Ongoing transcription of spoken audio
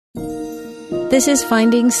This is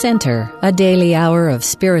Finding Center, a daily hour of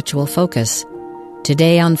spiritual focus.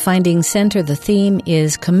 Today on Finding Center, the theme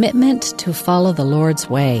is Commitment to Follow the Lord's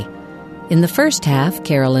Way. In the first half,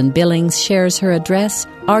 Carolyn Billings shares her address,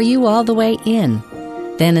 Are You All the Way In?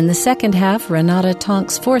 Then in the second half, Renata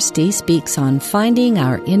Tonks-Forsty speaks on finding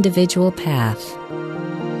our individual path.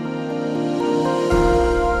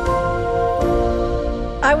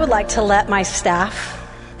 I would like to let my staff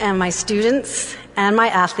and my students and my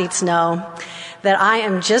athletes know that I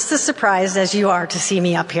am just as surprised as you are to see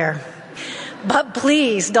me up here. But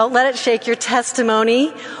please don't let it shake your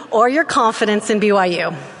testimony or your confidence in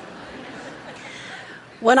BYU.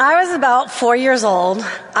 When I was about 4 years old,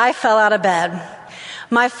 I fell out of bed.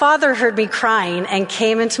 My father heard me crying and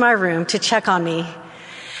came into my room to check on me.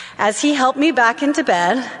 As he helped me back into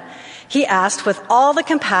bed, he asked with all the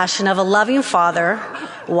compassion of a loving father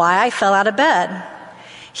why I fell out of bed.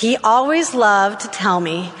 He always loved to tell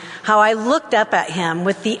me how I looked up at him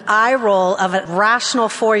with the eye roll of a rational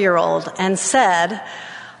 4-year-old and said,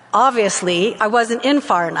 obviously, I wasn't in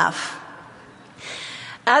far enough.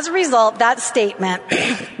 As a result, that statement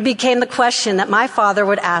became the question that my father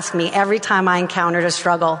would ask me every time I encountered a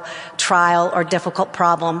struggle, trial, or difficult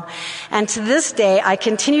problem. And to this day, I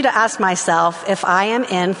continue to ask myself if I am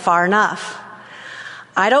in far enough.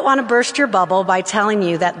 I don't want to burst your bubble by telling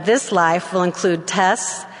you that this life will include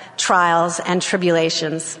tests, trials, and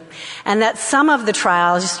tribulations, and that some of the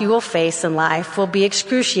trials you will face in life will be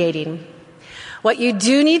excruciating. What you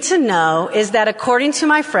do need to know is that according to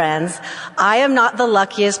my friends, I am not the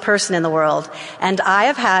luckiest person in the world, and I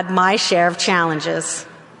have had my share of challenges.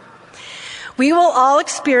 We will all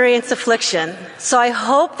experience affliction, so I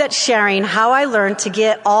hope that sharing how I learned to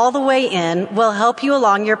get all the way in will help you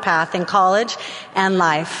along your path in college and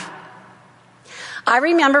life. I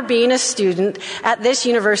remember being a student at this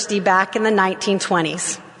university back in the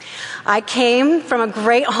 1920s. I came from a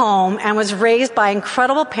great home and was raised by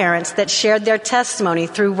incredible parents that shared their testimony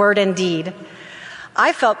through word and deed.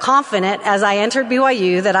 I felt confident as I entered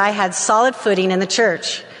BYU that I had solid footing in the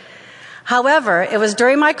church. However, it was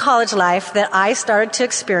during my college life that I started to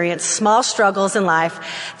experience small struggles in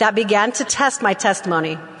life that began to test my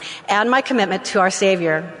testimony and my commitment to our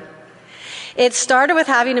Savior. It started with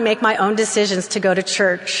having to make my own decisions to go to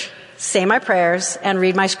church, say my prayers, and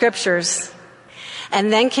read my scriptures.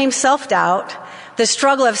 And then came self-doubt, the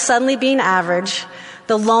struggle of suddenly being average,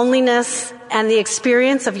 the loneliness, and the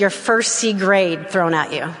experience of your first C grade thrown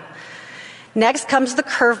at you. Next comes the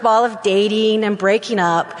curveball of dating and breaking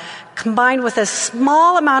up, combined with a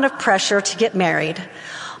small amount of pressure to get married,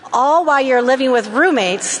 all while you're living with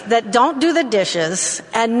roommates that don't do the dishes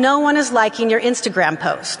and no one is liking your Instagram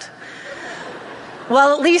post.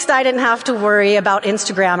 Well, at least I didn't have to worry about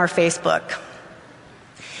Instagram or Facebook.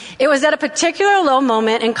 It was at a particular low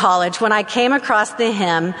moment in college when I came across the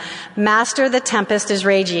hymn, Master, the Tempest is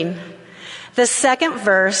Raging. The second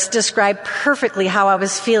verse described perfectly how I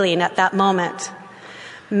was feeling at that moment.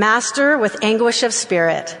 Master, with anguish of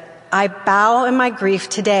spirit, I bow in my grief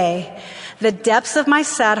today. The depths of my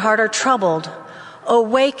sad heart are troubled.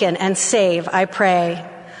 Awaken and save, I pray.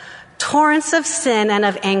 Torrents of sin and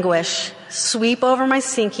of anguish sweep over my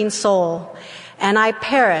sinking soul. And I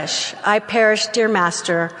perish, dear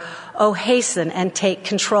Master. Oh, hasten and take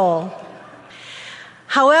control.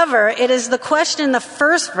 However, it is the question in the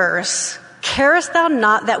first verse, carest thou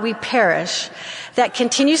not that we perish, that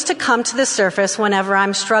continues to come to the surface whenever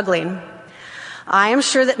I'm struggling. I am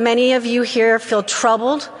sure that many of you here feel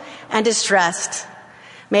troubled and distressed.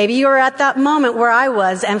 Maybe you are at that moment where I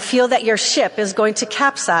was and feel that your ship is going to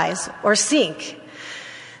capsize or sink.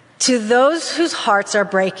 To those whose hearts are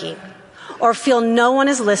breaking, or feel no one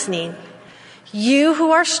is listening, you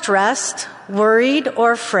who are stressed, worried,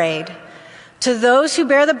 or afraid, to those who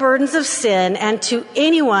bear the burdens of sin, and to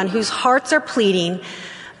anyone whose hearts are pleading,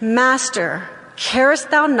 Master,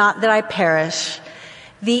 carest thou not that I perish?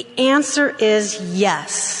 The answer is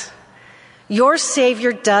yes. Your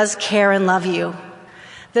Savior does care and love you.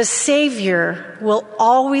 The Savior will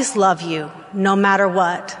always love you, no matter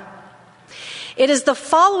what. It is the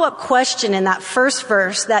follow-up question in that first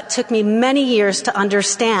verse that took me many years to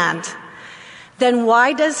understand. Then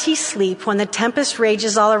why does he sleep when the tempest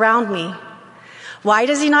rages all around me? Why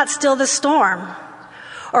does he not still the storm?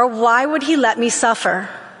 Or why would he let me suffer?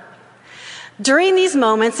 During these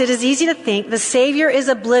moments, it is easy to think the Savior is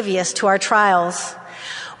oblivious to our trials,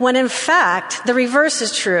 when in fact, the reverse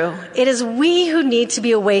is true. It is we who need to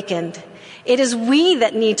be awakened. It is we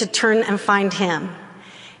that need to turn and find him.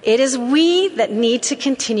 It is we that need to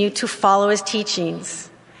continue to follow his teachings.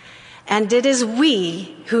 And it is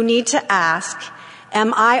we who need to ask,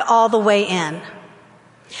 am I all the way in?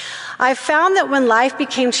 I found that when life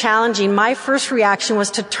became challenging, my first reaction was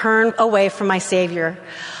to turn away from my Savior.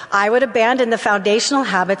 I would abandon the foundational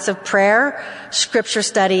habits of prayer, scripture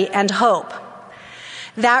study, and hope.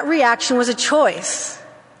 That reaction was a choice.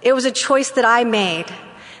 It was a choice that I made.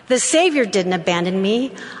 The Savior didn't abandon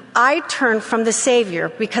me. I turned from the Savior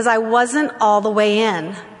because I wasn't all the way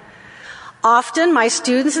in. Often, my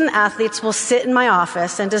students and athletes will sit in my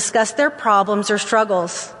office and discuss their problems or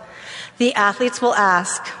struggles. The athletes will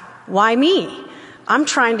ask, "Why me? I'm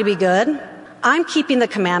trying to be good. I'm keeping the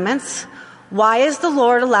commandments. Why is the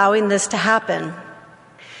Lord allowing this to happen?"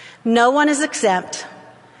 No one is exempt,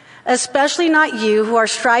 especially not you who are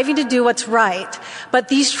striving to do what's right. But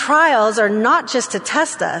these trials are not just to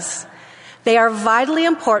test us. They are vitally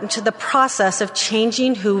important to the process of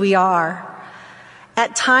changing who we are.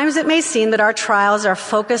 At times it may seem that our trials are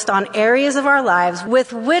focused on areas of our lives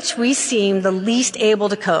with which we seem the least able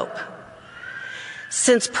to cope.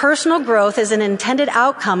 Since personal growth is an intended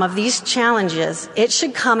outcome of these challenges, it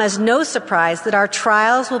should come as no surprise that our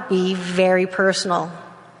trials will be very personal.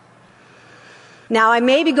 Now, I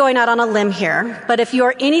may be going out on a limb here, but if you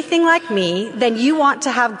are anything like me, then you want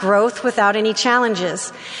to have growth without any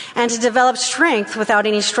challenges and to develop strength without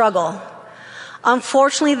any struggle.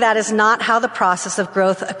 Unfortunately, that is not how the process of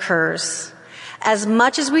growth occurs. As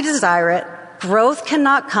much as we desire it, growth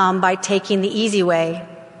cannot come by taking the easy way.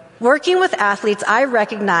 Working with athletes, I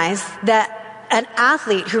recognize that an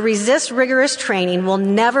athlete who resists rigorous training will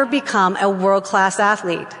never become a world-class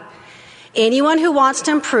athlete. Anyone who wants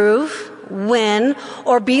to improve, win,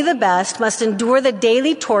 or be the best must endure the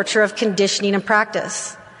daily torture of conditioning and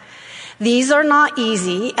practice. These are not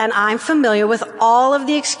easy, and I'm familiar with all of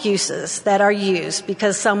the excuses that are used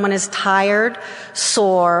because someone is tired,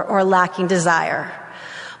 sore, or lacking desire.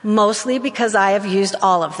 Mostly because I have used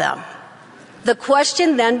all of them. The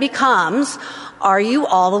question then becomes, are you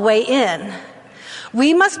all the way in?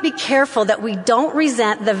 We must be careful that we don't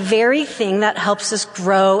resent the very thing that helps us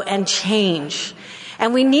grow and change.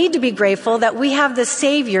 And we need to be grateful that we have the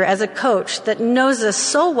Savior as a coach that knows us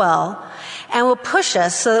so well and will push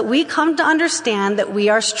us so that we come to understand that we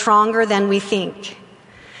are stronger than we think.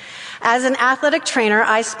 As an athletic trainer,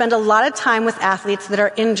 I spend a lot of time with athletes that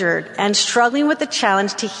are injured and struggling with the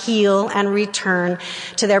challenge to heal and return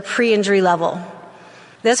to their pre-injury level.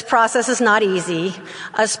 This process is not easy,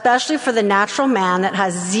 especially for the natural man that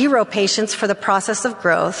has zero patience for the process of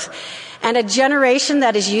growth and a generation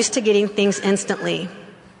that is used to getting things instantly.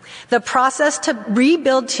 The process to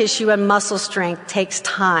rebuild tissue and muscle strength takes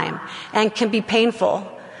time and can be painful.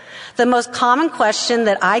 The most common question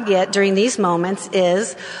that I get during these moments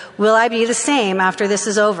is, will I be the same after this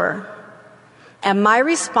is over? And my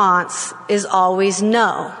response is always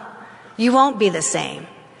no. You won't be the same.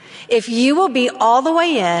 If you will be all the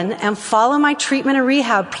way in and follow my treatment and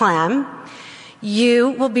rehab plan,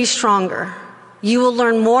 you will be stronger. You will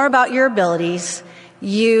learn more about your abilities.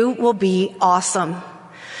 You will be awesome.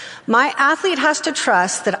 My athlete has to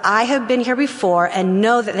trust that I have been here before and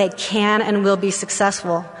know that they can and will be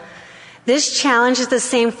successful. This challenge is the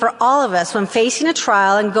same for all of us when facing a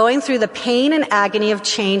trial and going through the pain and agony of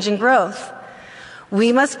change and growth.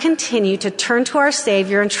 We must continue to turn to our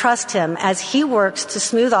Savior and trust Him as He works to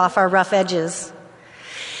smooth off our rough edges.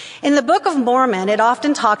 In the Book of Mormon, it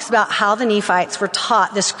often talks about how the Nephites were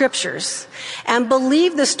taught the scriptures and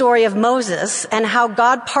believed the story of Moses and how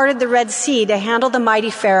God parted the Red Sea to handle the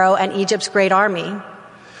mighty Pharaoh and Egypt's great army.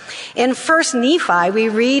 In 1 Nephi, we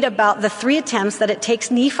read about the 3 attempts that it takes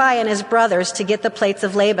Nephi and his brothers to get the plates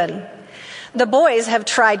of Laban. The boys have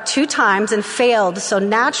tried 2 times and failed, so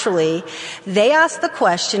naturally, they ask the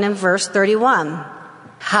question in verse 31.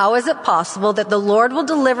 How is it possible that the Lord will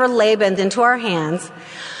deliver Laban into our hands?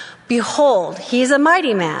 Behold, he is a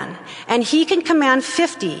mighty man, and he can command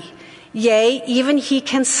 50. Yea, even he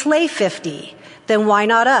can slay 50. Then why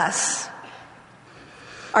not us?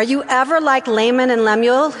 Are you ever like Laman and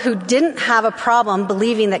Lemuel, who didn't have a problem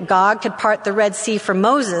believing that God could part the Red Sea for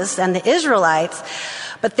Moses and the Israelites,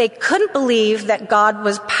 but they couldn't believe that God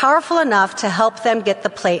was powerful enough to help them get the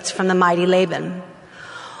plates from the mighty Laban?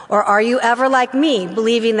 Or are you ever like me,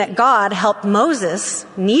 believing that God helped Moses,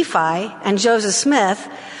 Nephi, and Joseph Smith,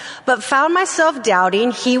 but found myself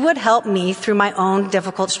doubting He would help me through my own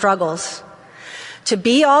difficult struggles? To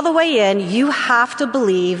be all the way in, you have to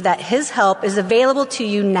believe that His help is available to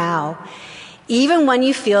you now, even when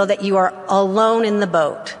you feel that you are alone in the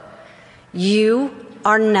boat. You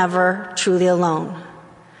are never truly alone.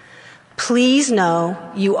 Please know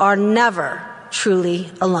you are never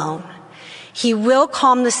truly alone. He will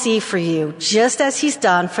calm the sea for you, just as He's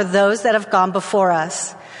done for those that have gone before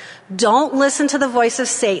us. Don't listen to the voice of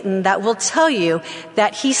Satan that will tell you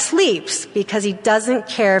that he sleeps because he doesn't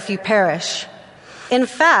care if you perish. In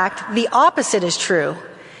fact, the opposite is true.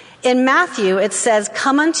 In Matthew, it says,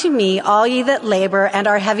 "Come unto me, all ye that labor and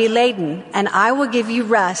are heavy laden, and I will give you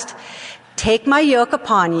rest. Take my yoke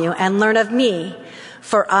upon you and learn of me,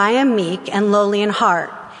 for I am meek and lowly in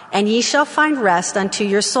heart, and ye shall find rest unto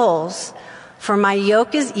your souls. For my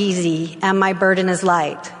yoke is easy and my burden is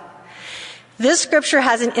light." This scripture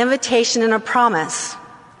has an invitation and a promise.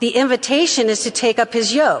 The invitation is to take up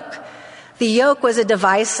his yoke. The yoke was a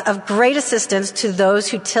device of great assistance to those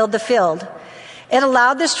who tilled the field. It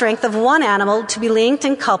allowed the strength of one animal to be linked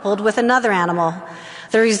and coupled with another animal.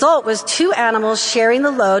 The result was two animals sharing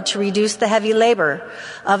the load to reduce the heavy labor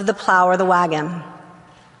of the plow or the wagon.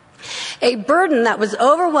 A burden that was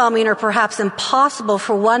overwhelming or perhaps impossible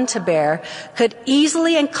for one to bear could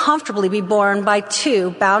easily and comfortably be borne by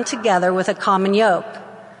two bound together with a common yoke.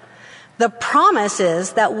 The promise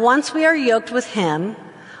is that once we are yoked with him,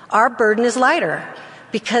 our burden is lighter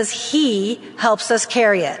because he helps us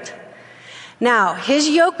carry it. Now, his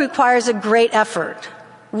yoke requires a great effort.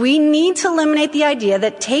 We need to eliminate the idea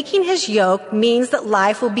that taking his yoke means that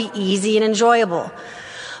life will be easy and enjoyable.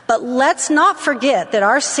 But let's not forget that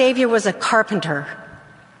our Savior was a carpenter.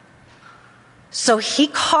 So he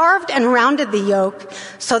carved and rounded the yoke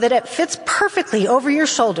so that it fits perfectly over your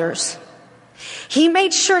shoulders. He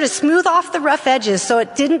made sure to smooth off the rough edges so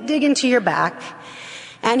it didn't dig into your back.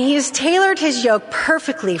 And he has tailored his yoke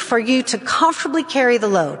perfectly for you to comfortably carry the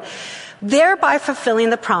load, thereby fulfilling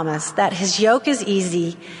the promise that his yoke is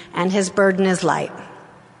easy and his burden is light.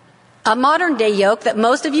 A modern-day yoke that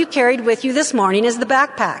most of you carried with you this morning is the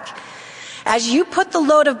backpack. As you put the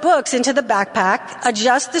load of books into the backpack,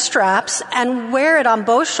 adjust the straps, and wear it on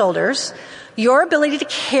both shoulders, your ability to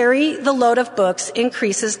carry the load of books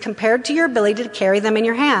increases compared to your ability to carry them in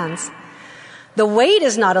your hands. The weight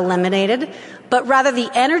is not eliminated, but rather the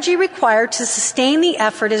energy required to sustain the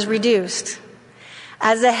effort is reduced.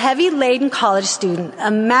 As a heavy-laden college student,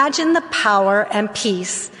 imagine the power and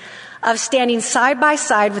peace of standing side by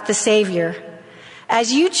side with the Savior.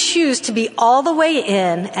 As you choose to be all the way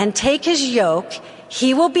in and take his yoke,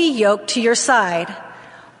 he will be yoked to your side,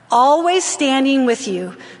 always standing with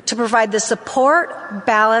you to provide the support,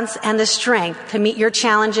 balance, and the strength to meet your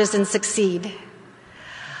challenges and succeed.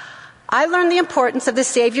 I learned the importance of the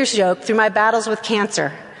Savior's yoke through my battles with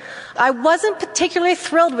cancer. I wasn't particularly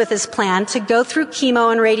thrilled with his plan to go through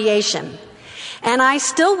chemo and radiation. And I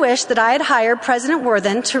still wish that I had hired President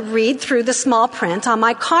Worthen to read through the small print on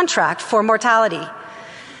my contract for mortality.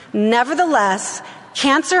 Nevertheless,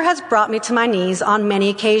 cancer has brought me to my knees on many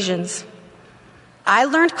occasions. I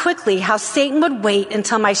learned quickly how Satan would wait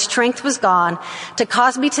until my strength was gone to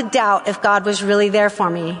cause me to doubt if God was really there for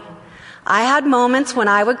me. I had moments when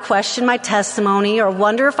I would question my testimony or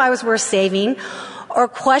wonder if I was worth saving or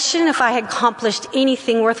question if I had accomplished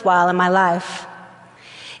anything worthwhile in my life.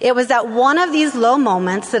 It was at one of these low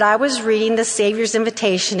moments that I was reading the Savior's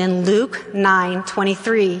invitation in Luke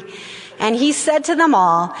 9:23, and he said to them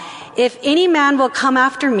all, "If any man will come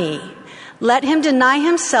after me, let him deny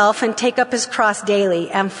himself and take up his cross daily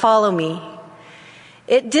and follow me."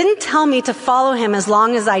 It didn't tell me to follow him as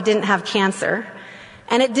long as I didn't have cancer,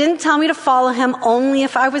 and it didn't tell me to follow him only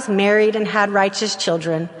if I was married and had righteous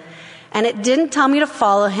children, and it didn't tell me to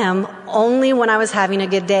follow him only when I was having a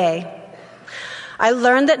good day. I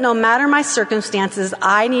learned that no matter my circumstances,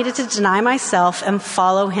 I needed to deny myself and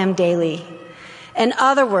follow him daily. In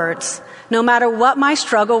other words, no matter what my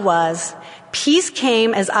struggle was, peace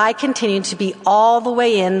came as I continued to be all the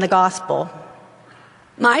way in the gospel.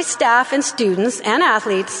 My staff and students and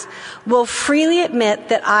athletes will freely admit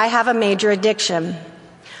that I have a major addiction.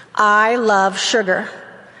 I love sugar.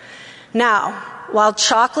 Now, while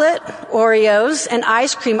chocolate, Oreos, and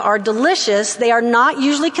ice cream are delicious, they are not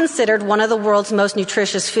usually considered one of the world's most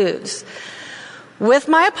nutritious foods. With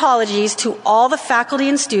my apologies to all the faculty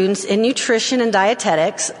and students in nutrition and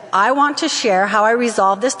dietetics, I want to share how I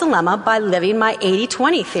resolved this dilemma by living my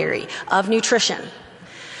 80-20 theory of nutrition.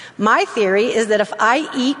 My theory is that if I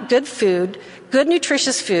eat good food, good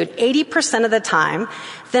nutritious food 80% of the time,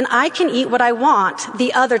 then I can eat what I want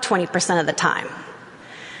the other 20% of the time.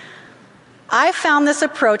 I found this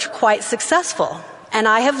approach quite successful, and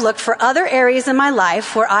I have looked for other areas in my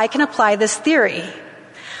life where I can apply this theory.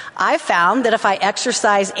 I found that if I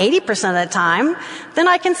exercise 80% of the time, then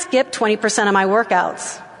I can skip 20% of my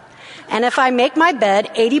workouts. And if I make my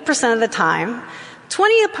bed 80% of the time,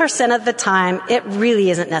 20% of the time, it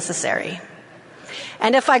really isn't necessary.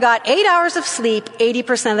 And if I got 8 hours of sleep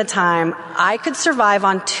 80% of the time, I could survive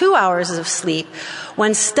on 2 hours of sleep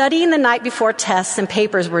when studying the night before tests and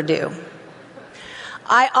papers were due.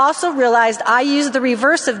 I also realized I used the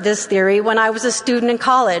reverse of this theory when I was a student in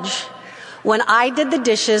college. When I did the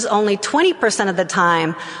dishes only 20% of the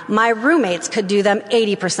time, my roommates could do them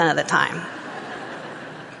 80% of the time.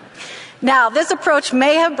 Now, this approach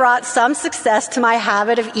may have brought some success to my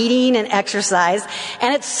habit of eating and exercise,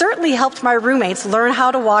 and it certainly helped my roommates learn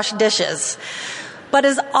how to wash dishes. But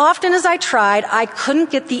as often as I tried, I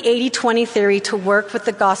couldn't get the 80-20 theory to work with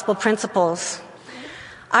the gospel principles.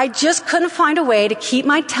 I just couldn't find a way to keep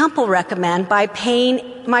my temple recommend by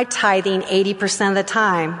paying my tithing 80% of the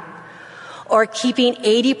time, or keeping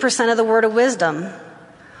 80% of the word of wisdom,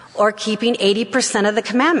 or keeping 80% of the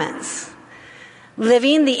commandments.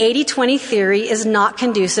 Living the 80-20 theory is not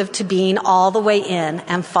conducive to being all the way in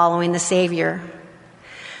and following the Savior.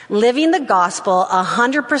 Living the gospel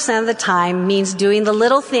 100% of the time means doing the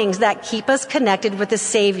little things that keep us connected with the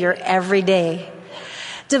Savior every day.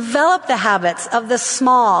 Develop the habits of the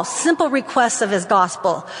small, simple requests of His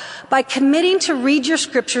gospel by committing to read your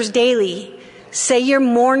scriptures daily, say your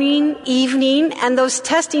morning, evening, and those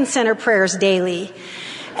testing center prayers daily,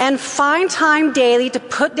 and find time daily to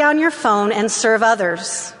put down your phone and serve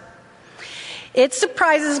others. It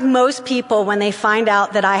surprises most people when they find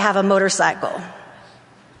out that I have a motorcycle.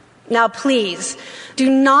 Now, please, do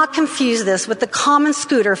not confuse this with the common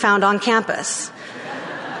scooter found on campus.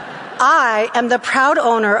 I am the proud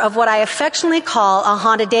owner of what I affectionately call a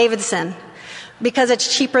Honda Davidson, because it's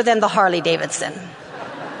cheaper than the Harley Davidson.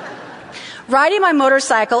 Riding my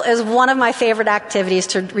motorcycle is one of my favorite activities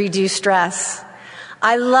to reduce stress.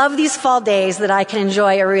 I love these fall days that I can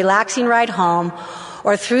enjoy a relaxing ride home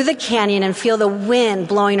or through the canyon and feel the wind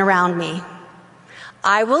blowing around me.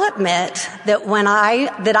 I will admit that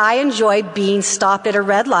I enjoy being stopped at a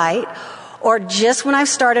red light or just when I've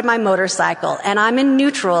started my motorcycle and I'm in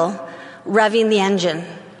neutral, revving the engine,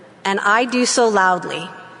 and I do so loudly.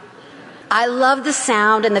 I love the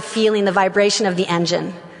sound and the feeling, the vibration of the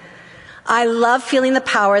engine. I love feeling the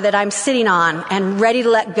power that I'm sitting on and ready to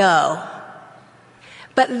let go.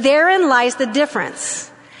 But therein lies the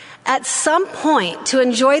difference. At some point, to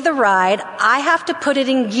enjoy the ride, I have to put it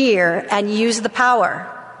in gear and use the power.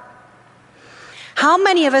 How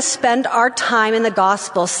many of us spend our time in the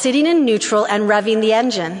gospel sitting in neutral and revving the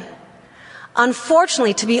engine?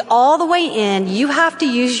 Unfortunately, to be all the way in, you have to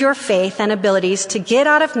use your faith and abilities to get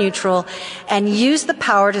out of neutral and use the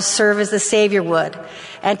power to serve as the Savior would,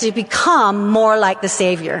 and to become more like the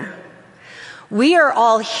Savior. We are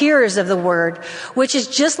all hearers of the word, which is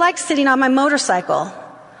just like sitting on my motorcycle,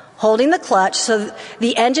 holding the clutch so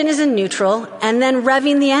the engine is in neutral, and then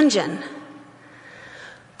revving the engine.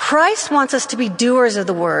 Christ wants us to be doers of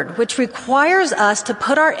the word, which requires us to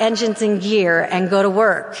put our engines in gear and go to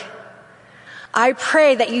work. I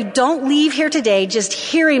pray that you don't leave here today just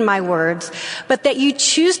hearing my words, but that you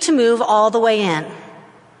choose to move all the way in.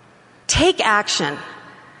 Take action.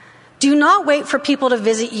 Do not wait for people to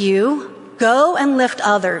visit you. Go and lift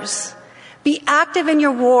others. Be active in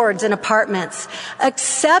your wards and apartments.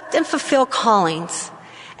 Accept and fulfill callings.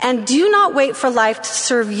 And do not wait for life to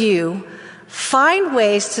serve you. Find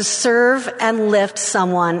ways to serve and lift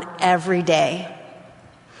someone every day.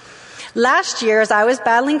 Last year, as I was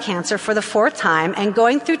battling cancer for the 4th time and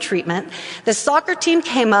going through treatment, the soccer team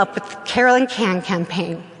came up with the Carolyn Can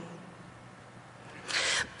campaign.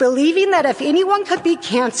 Believing that if anyone could beat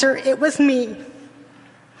cancer, it was me.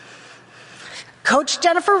 Coach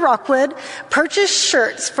Jennifer Rockwood purchased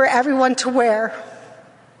shirts for everyone to wear.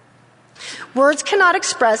 Words cannot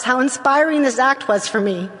express how inspiring this act was for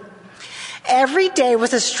me. Every day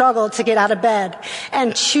was a struggle to get out of bed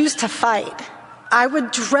and choose to fight. I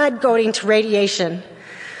would dread going to radiation.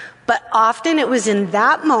 But often it was in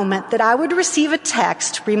that moment that I would receive a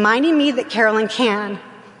text reminding me that Carolyn can.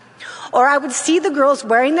 Or I would see the girls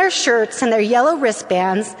wearing their shirts and their yellow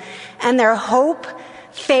wristbands and their hope,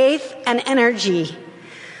 faith, and energy,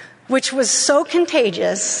 which was so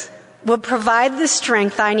contagious, would provide the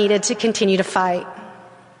strength I needed to continue to fight.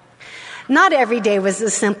 Not every day was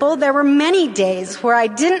this simple. There were many days where I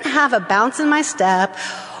didn't have a bounce in my step,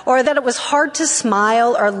 or that it was hard to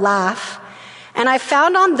smile or laugh. And I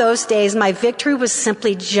found on those days my victory was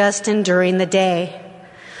simply just enduring the day.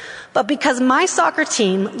 But because my soccer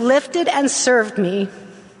team lifted and served me,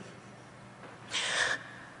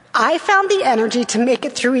 I found the energy to make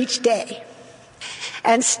it through each day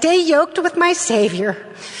and stay yoked with my Savior,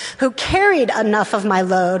 who carried enough of my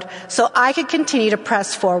load so I could continue to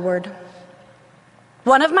press forward.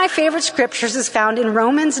 One of my favorite scriptures is found in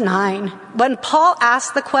Romans 9, when Paul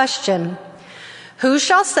asked the question, Who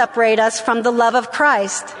shall separate us from the love of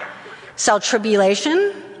Christ? Shall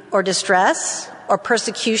tribulation or distress or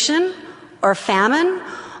persecution or famine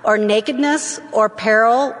or nakedness or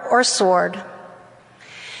peril or sword?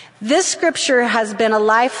 This scripture has been a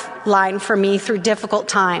lifeline for me through difficult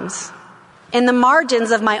times. In the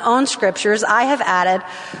margins of my own scriptures, I have added,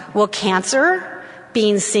 will cancer,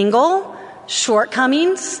 being single,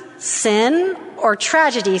 shortcomings, sin, or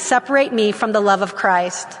tragedy separate me from the love of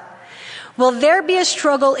Christ? Will there be a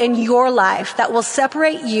struggle in your life that will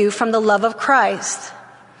separate you from the love of Christ?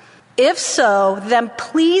 If so, then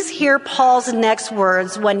please hear Paul's next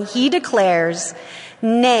words when he declares,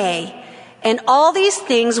 "Nay, in all these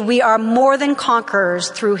things we are more than conquerors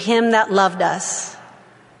through him that loved us."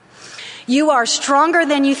 You are stronger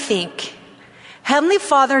than you think. Heavenly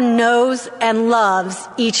Father knows and loves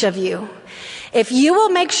each of you. If you will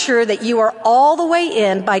make sure that you are all the way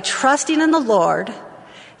in by trusting in the Lord,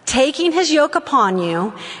 taking his yoke upon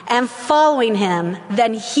you, and following him,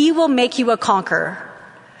 then he will make you a conqueror.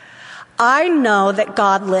 I know that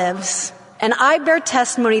God lives, and I bear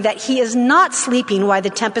testimony that he is not sleeping while the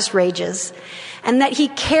tempest rages, and that he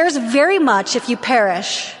cares very much if you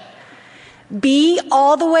perish. Be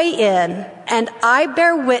all the way in, and I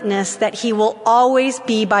bear witness that he will always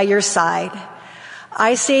be by your side.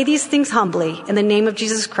 I say these things humbly in the name of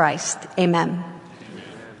Jesus Christ. Amen.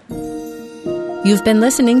 You've been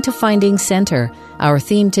listening to Finding Center. Our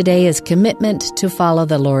theme today is commitment to follow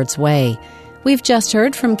the Lord's way. We've just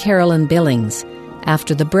heard from Carolyn Billings.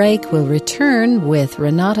 After the break, we'll return with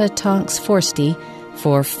Renata Tonks-Forste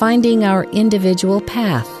for Finding Our Individual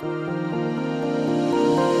Path.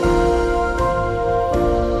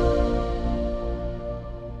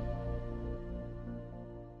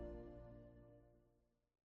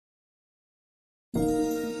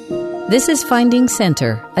 This is Finding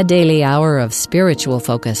Center, a daily hour of spiritual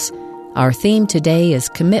focus. Our theme today is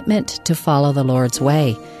commitment to follow the Lord's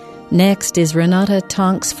way. Next is Renata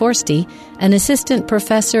Tonks-Forste, an assistant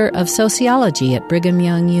professor of sociology at Brigham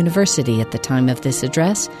Young University at the time of this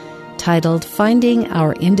address, titled Finding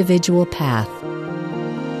Our Individual Path.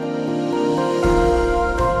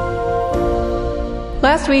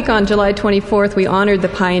 Last week on July 24th, we honored the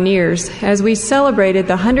pioneers as we celebrated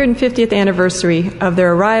the 150th anniversary of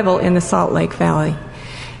their arrival in the Salt Lake Valley.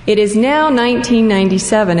 It is now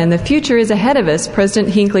 1997, and the future is ahead of us,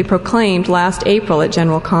 President Hinckley proclaimed last April at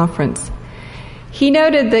General Conference. He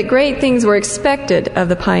noted that great things were expected of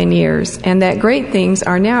the pioneers, and that great things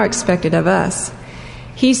are now expected of us.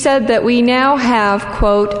 He said that we now have,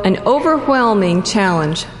 quote, an overwhelming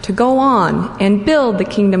challenge to go on and build the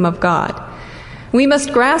kingdom of God. We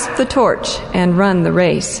must grasp the torch and run the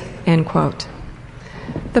race, end quote.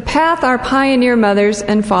 The path our pioneer mothers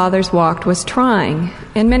and fathers walked was trying,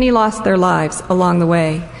 and many lost their lives along the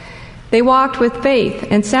way. They walked with faith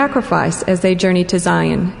and sacrifice as they journeyed to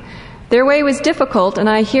Zion. Their way was difficult, and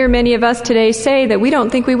I hear many of us today say that we don't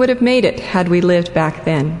think we would have made it had we lived back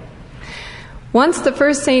then. Once the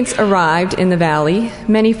first saints arrived in the valley,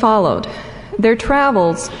 many followed. Their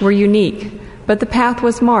travels were unique, but the path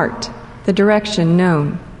was marked, the direction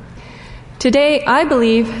known. Today, I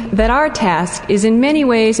believe that our task is in many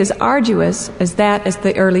ways as arduous as that as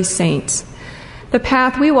the early saints. The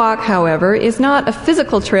path we walk, however, is not a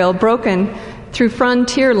physical trail broken through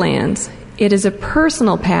frontier lands. It is a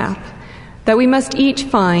personal path that we must each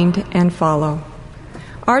find and follow.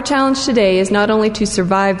 Our challenge today is not only to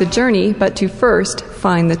survive the journey, but to first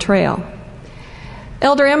find the trail.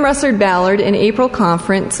 Elder M. Russard Ballard in April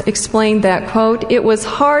conference explained that, quote, it was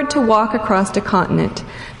hard to walk across a continent,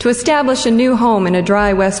 to establish a new home in a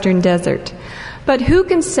dry western desert. But who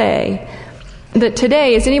can say that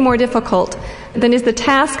today is any more difficult than is the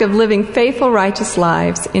task of living faithful, righteous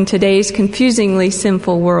lives in today's confusingly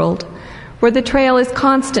sinful world, where the trail is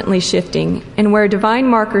constantly shifting and where divine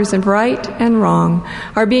markers of right and wrong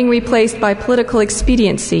are being replaced by political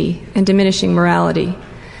expediency and diminishing morality.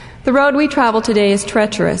 The road we travel today is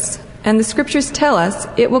treacherous, and the Scriptures tell us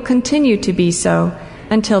it will continue to be so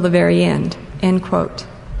until the very end, end quote.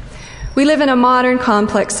 We live in a modern,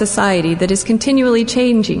 complex society that is continually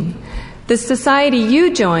changing. The society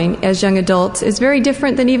you join as young adults is very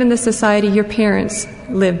different than even the society your parents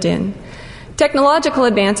lived in. Technological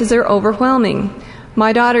advances are overwhelming.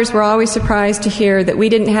 My daughters were always surprised to hear that we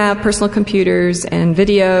didn't have personal computers and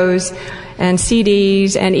videos and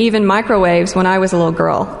CDs and even microwaves when I was a little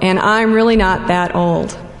girl, and I'm really not that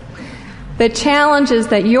old. The challenges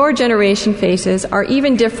that your generation faces are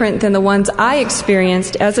even different than the ones I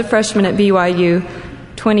experienced as a freshman at BYU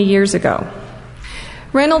 20 years ago.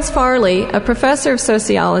 Reynolds Farley, a professor of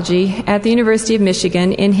sociology at the University of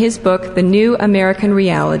Michigan, in his book, The New American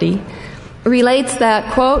Reality, relates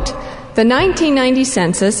that, quote, "The 1990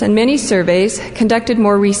 census and many surveys conducted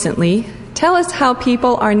more recently tell us how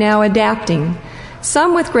people are now adapting,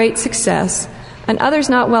 some with great success and others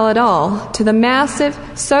not well at all, to the massive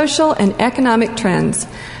social and economic trends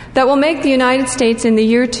that will make the United States in the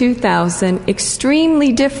year 2000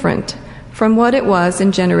 extremely different from what it was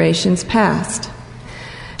in generations past."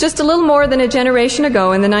 Just a little more than a generation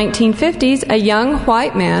ago, in the 1950s, a young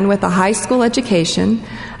white man with a high school education,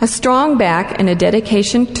 a strong back, and a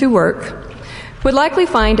dedication to work would likely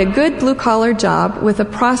find a good blue-collar job with a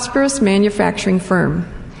prosperous manufacturing firm.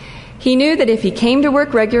 He knew that if he came to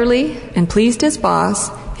work regularly and pleased his boss,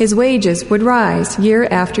 his wages would rise year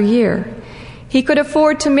after year. He could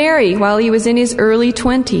afford to marry while he was in his early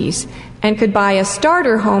 20s and could buy a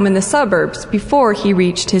starter home in the suburbs before he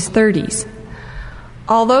reached his 30s.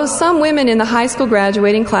 Although some women in the high school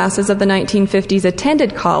graduating classes of the 1950s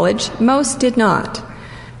attended college, most did not.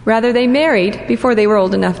 Rather, they married before they were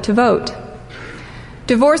old enough to vote.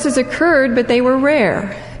 Divorces occurred, but they were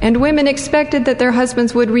rare, and women expected that their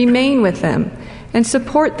husbands would remain with them and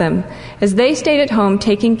support them as they stayed at home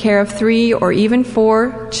taking care of 3 or even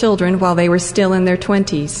 4 children while they were still in their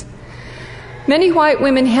 20s. Many white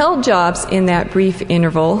women held jobs in that brief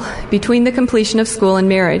interval between the completion of school and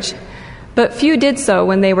marriage, but few did so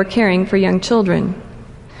when they were caring for young children.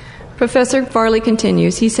 Professor Farley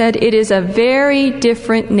continues, he said, "It is a very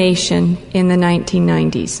different nation in the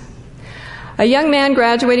 1990s. A young man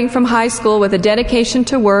graduating from high school with a dedication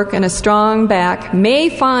to work and a strong back may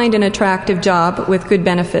find an attractive job with good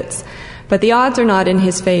benefits, but the odds are not in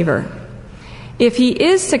his favor. If he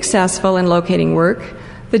is successful in locating work,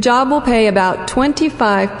 the job will pay about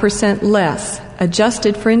 25% less,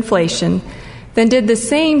 adjusted for inflation, than did the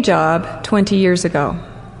same job 20 years ago.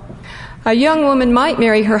 A young woman might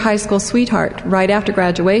marry her high school sweetheart right after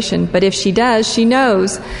graduation, but if she does, she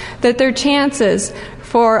knows that their chances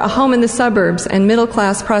for a home in the suburbs and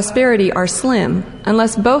middle-class prosperity are slim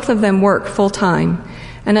unless both of them work full-time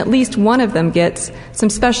and at least one of them gets some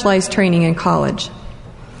specialized training in college.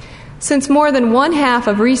 Since more than 1/2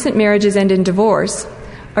 of recent marriages end in divorce,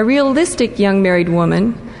 a realistic young married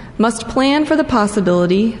woman must plan for the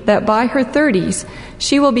possibility that by her 30s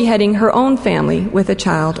she will be heading her own family with a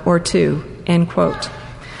child or 2, end quote.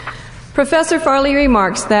 Professor Farley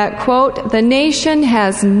remarks that, quote, "The nation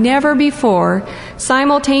has never before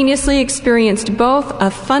simultaneously experienced both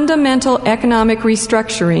a fundamental economic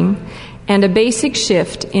restructuring and a basic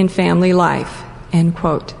shift in family life," end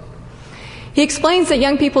quote. He explains that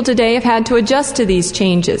young people today have had to adjust to these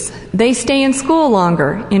changes. They stay in school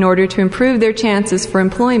longer in order to improve their chances for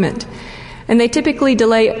employment, and they typically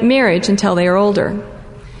delay marriage until they are older.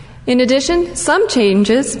 In addition, some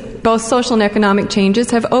changes, both social and economic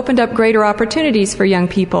changes, have opened up greater opportunities for young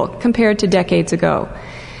people compared to decades ago.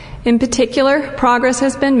 In particular, progress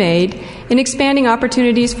has been made in expanding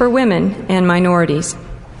opportunities for women and minorities.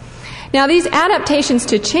 Now, these adaptations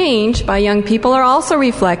to change by young people are also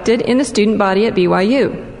reflected in the student body at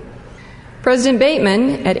BYU. President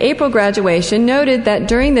Bateman, at April graduation, noted that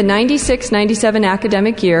during the 96-97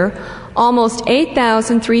 academic year, almost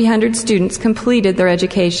 8,300 students completed their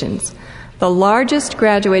educations, the largest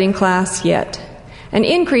graduating class yet, an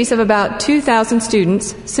increase of about 2,000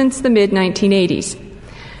 students since the mid-1980s.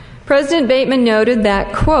 President Bateman noted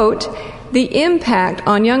that, quote, "The impact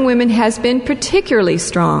on young women has been particularly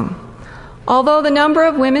strong. Although the number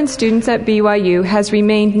of women students at BYU has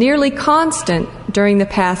remained nearly constant during the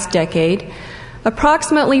past decade,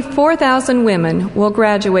 approximately 4,000 women will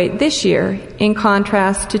graduate this year in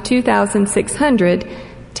contrast to 2,600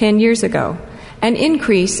 10 years ago, an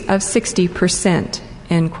increase of 60%,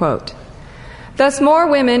 end quote. Thus, more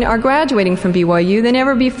women are graduating from BYU than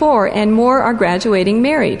ever before, and more are graduating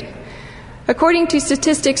married. According to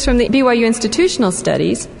statistics from the BYU Institutional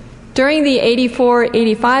Studies, during the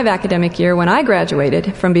 84-85 academic year when I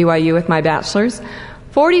graduated from BYU with my bachelor's,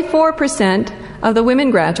 44% of the women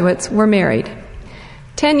graduates were married.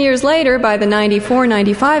 10 years later, by the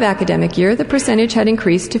 94-95 academic year, the percentage had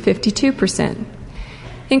increased to 52%.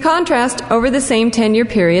 In contrast, over the same 10-year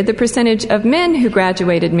period, the percentage of men who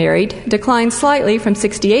graduated married declined slightly from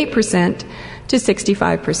 68% to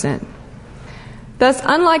 65%. Thus,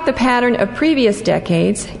 unlike the pattern of previous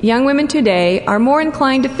decades, young women today are more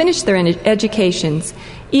inclined to finish their educations,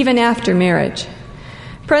 even after marriage.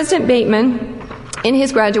 President Bateman, in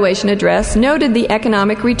his graduation address, noted the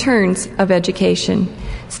economic returns of education,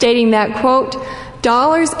 stating that, quote,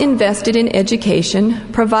 "Dollars invested in education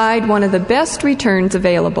provide one of the best returns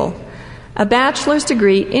available. A bachelor's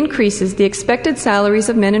degree increases the expected salaries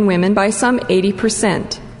of men and women by some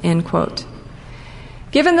 80%, end quote.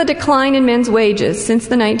 Given the decline in men's wages since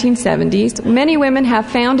the 1970s, many women have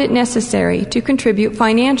found it necessary to contribute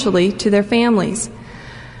financially to their families.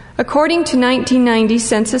 According to 1990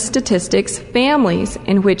 census statistics, families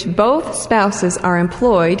in which both spouses are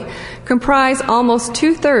employed comprise almost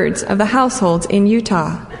 2/3 of the households in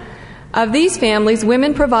Utah. Of these families,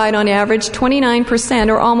 women provide on average 29%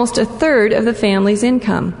 or almost 1/3 of the family's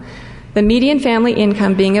income, the median family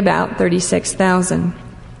income being about $36,000.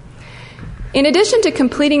 In addition to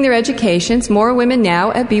completing their educations, more women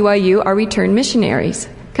now at BYU are returned missionaries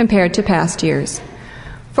compared to past years.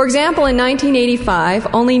 For example, in 1985,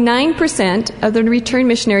 only 9% of the returned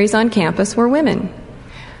missionaries on campus were women,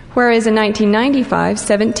 whereas in 1995,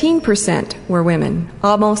 17% were women,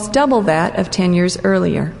 almost double that of 10 years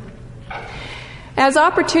earlier. As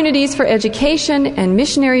opportunities for education and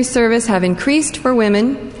missionary service have increased for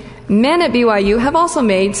women, men at BYU have also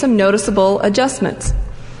made some noticeable adjustments.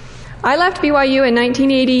 I left BYU in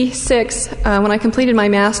 1986 when I completed my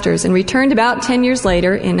master's and returned about 10 years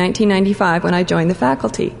later in 1995 when I joined the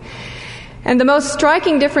faculty. And the most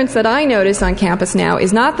striking difference that I notice on campus now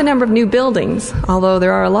is not the number of new buildings, although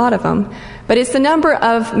there are a lot of them, but it's the number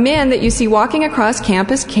of men that you see walking across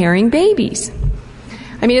campus carrying babies.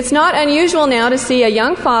 I mean, it's not unusual now to see a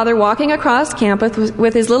young father walking across campus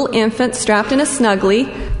with his little infant strapped in a snuggly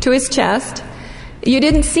to his chest. You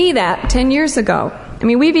didn't see that 10 years ago. I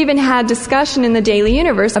mean, we've even had discussion in the Daily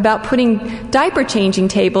Universe about putting diaper changing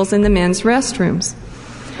tables in the men's restrooms.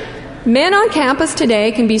 Men on campus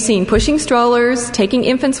today can be seen pushing strollers, taking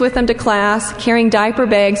infants with them to class, carrying diaper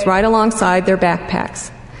bags right alongside their backpacks.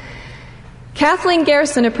 Kathleen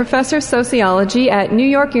Garrison, a professor of sociology at New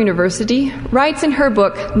York University, writes in her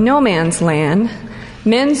book, No Man's Land,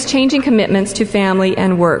 Men's Changing Commitments to Family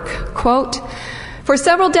and Work, quote, "For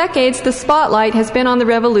several decades, the spotlight has been on the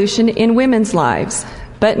revolution in women's lives,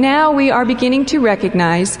 but now we are beginning to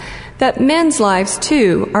recognize that men's lives,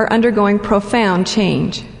 too, are undergoing profound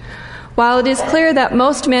change. While it is clear that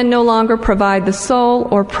most men no longer provide the sole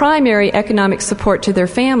or primary economic support to their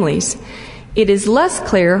families, it is less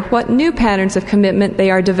clear what new patterns of commitment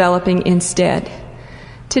they are developing instead.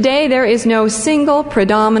 Today, there is no single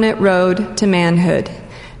predominant road to manhood.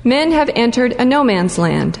 Men have entered a no man's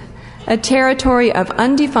land, a territory of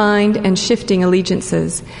undefined and shifting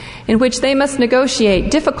allegiances, in which they must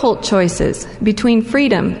negotiate difficult choices between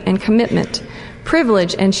freedom and commitment,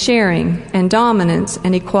 privilege and sharing, and dominance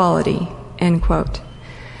and equality," end quote.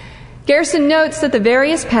 Garrison notes that the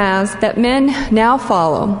various paths that men now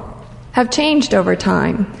follow have changed over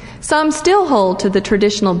time. Some still hold to the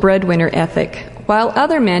traditional breadwinner ethic, while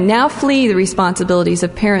other men now flee the responsibilities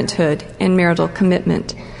of parenthood and marital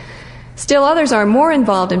commitment. Still others are more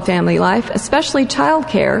involved in family life, especially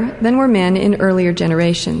childcare, than were men in earlier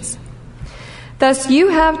generations. Thus, you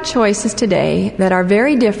have choices today that are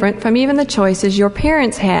very different from even the choices your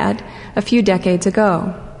parents had a few decades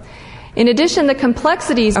ago. In addition, the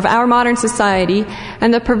complexities of our modern society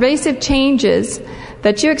and the pervasive changes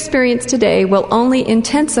that you experience today will only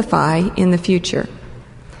intensify in the future.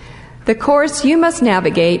 The course you must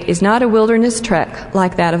navigate is not a wilderness trek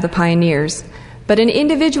like that of the pioneers, but an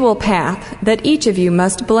individual path that each of you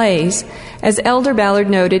must blaze, as Elder Ballard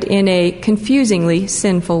noted, in a confusingly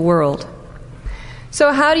sinful world.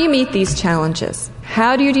 So how do you meet these challenges?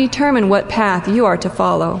 How do you determine what path you are to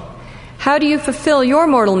follow? How do you fulfill your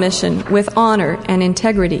mortal mission with honor and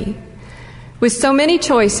integrity? With so many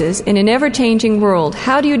choices in an ever-changing world,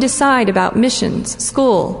 how do you decide about missions,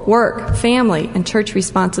 school, work, family, and church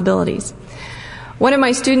responsibilities? One of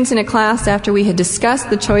my students in a class, after we had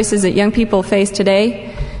discussed the choices that young people face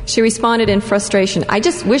today, she responded in frustration, "I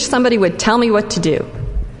just wish somebody would tell me what to do."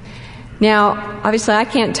 Now, obviously I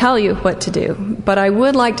can't tell you what to do, but I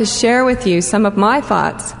would like to share with you some of my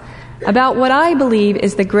thoughts about what I believe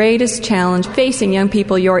is the greatest challenge facing young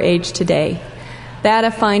people your age today, that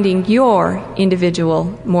of finding your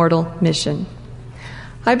individual mortal mission.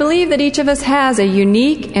 I believe that each of us has a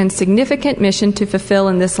unique and significant mission to fulfill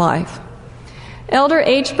in this life. Elder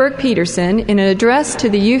H. Burke Peterson, in an address to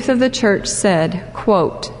the youth of the church, said,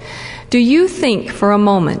 quote, "Do you think for a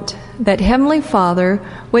moment that Heavenly Father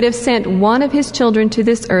would have sent one of His children to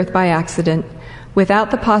this earth by accident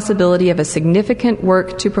without the possibility of a significant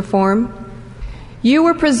work to perform? You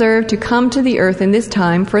were preserved to come to the earth in this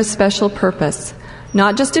time for a special purpose,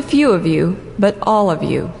 not just a few of you, but all of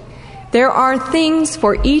you. There are things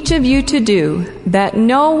for each of you to do that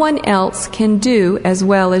no one else can do as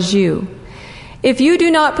well as you. If you do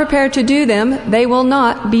not prepare to do them, they will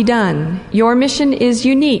not be done. Your mission is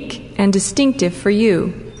unique and distinctive for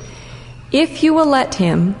you. If you will let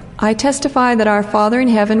Him, I testify that our Father in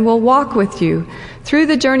heaven will walk with you through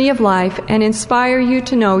the journey of life and inspire you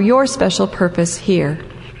to know your special purpose here."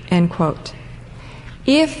 End quote.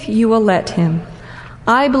 If you will let Him,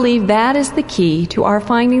 I believe that is the key to our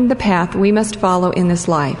finding the path we must follow in this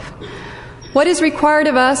life. What is required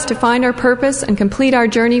of us to find our purpose and complete our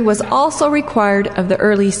journey was also required of the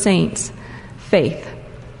early saints: faith.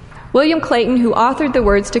 William Clayton, who authored the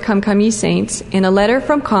words to Come, Come Ye Saints, in a letter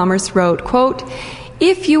from Commerce wrote, quote,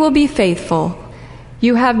 "If you will be faithful,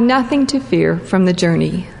 you have nothing to fear from the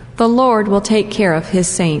journey. The Lord will take care of His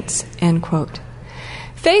saints." End quote.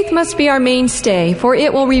 Faith must be our mainstay, for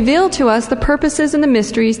it will reveal to us the purposes and the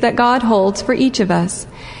mysteries that God holds for each of us.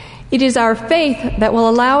 It is our faith that will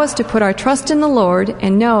allow us to put our trust in the Lord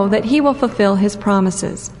and know that He will fulfill His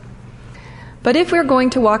promises. But if we're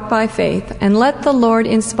going to walk by faith and let the Lord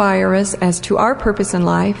inspire us as to our purpose in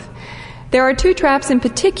life, there are two traps in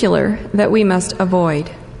particular that we must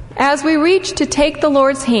avoid. As we reach to take the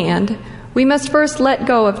Lord's hand, we must first let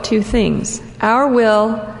go of two things: our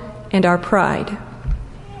will and our pride.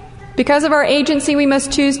 Because of our agency, we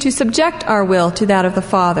must choose to subject our will to that of the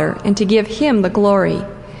Father and to give Him the glory.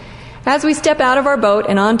 As we step out of our boat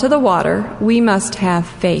and onto the water, we must have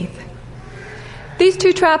faith. These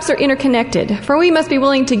two traps are interconnected, for we must be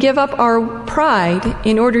willing to give up our pride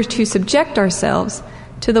in order to subject ourselves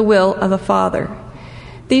to the will of the Father.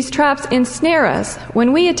 These traps ensnare us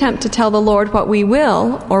when we attempt to tell the Lord what we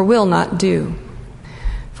will or will not do.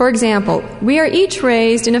 For example, we are each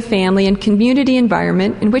raised in a family and community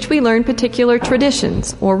environment in which we learn particular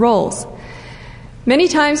traditions or roles. Many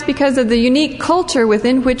times, because of the unique culture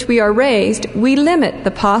within which we are raised, we limit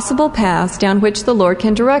the possible paths down which the Lord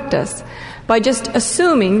can direct us by just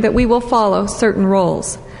assuming that we will follow certain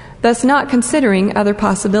roles, thus not considering other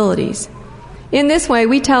possibilities. In this way,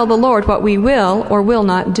 we tell the Lord what we will or will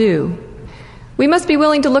not do. We must be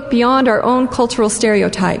willing to look beyond our own cultural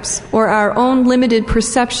stereotypes or our own limited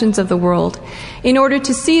perceptions of the world in order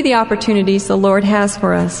to see the opportunities the Lord has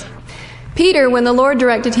for us. Peter, when the Lord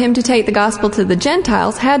directed him to take the gospel to the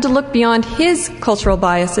Gentiles, had to look beyond his cultural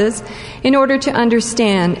biases in order to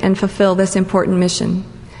understand and fulfill this important mission.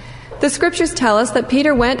 The scriptures tell us that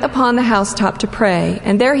Peter went upon the housetop to pray,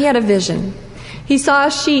 and there he had a vision. He saw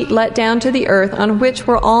a sheet let down to the earth on which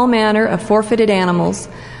were all manner of four-footed animals,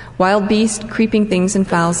 wild beasts, creeping things, and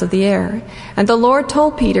fowls of the air. And the Lord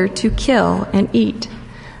told Peter to kill and eat.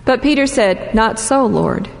 But Peter said, "Not so,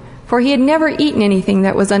 Lord," for he had never eaten anything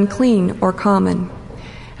that was unclean or common.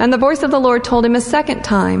 And the voice of the Lord told him a second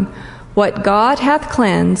time, "What God hath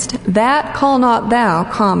cleansed, that call not thou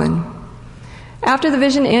common." After the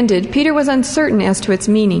vision ended, Peter was uncertain as to its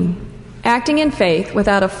meaning. Acting in faith,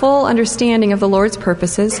 without a full understanding of the Lord's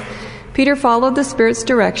purposes, Peter followed the Spirit's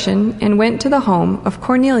direction and went to the home of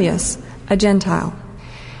Cornelius, a Gentile.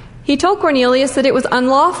 He told Cornelius that it was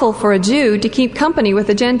unlawful for a Jew to keep company with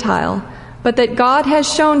a Gentile, but that God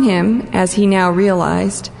has shown him, as he now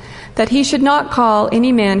realized, that he should not call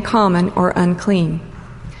any man common or unclean.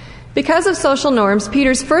 Because of social norms,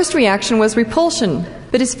 Peter's first reaction was repulsion,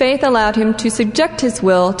 but his faith allowed him to subject his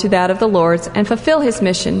will to that of the Lord's and fulfill his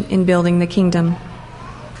mission in building the kingdom.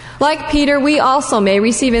 Like Peter, we also may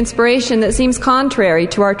receive inspiration that seems contrary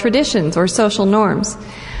to our traditions or social norms.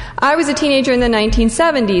 I was a teenager in the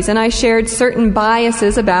 1970s, and I shared certain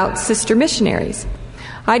biases about sister missionaries.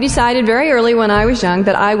 I decided very early when I was young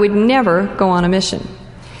that I would never go on a mission.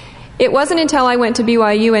 It wasn't until I went to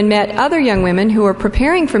BYU and met other young women who were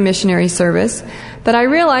preparing for missionary service that I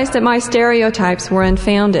realized that my stereotypes were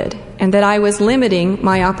unfounded and that I was limiting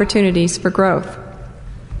my opportunities for growth.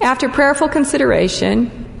 After prayerful consideration,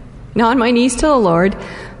 on my knees to the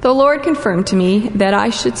Lord confirmed to me that I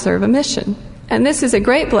should serve a mission. And this is a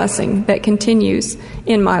great blessing that continues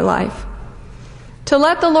in my life. To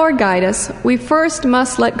let the Lord guide us, we first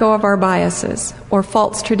must let go of our biases or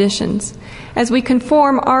false traditions as we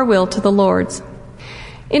conform our will to the Lord's.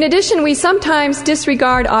 In addition, we sometimes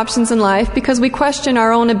disregard options in life because we question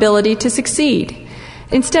our own ability to succeed.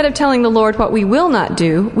 Instead of telling the Lord what we will not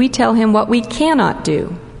do, we tell Him what we cannot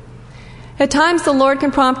do. At times, the Lord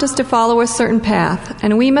can prompt us to follow a certain path,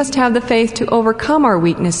 and we must have the faith to overcome our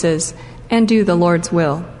weaknesses and do the Lord's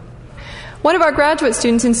will. One of our graduate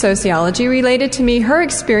students in sociology related to me her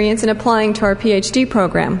experience in applying to our PhD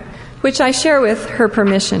program, which I share with her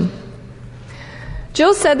permission.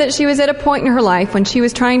 Jill said that she was at a point in her life when she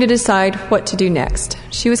was trying to decide what to do next.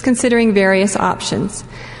 She was considering various options.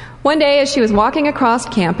 One day, as she was walking across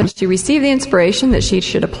campus, she received the inspiration that she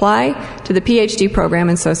should apply to the PhD program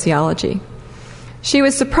in sociology. She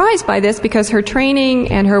was surprised by this because her training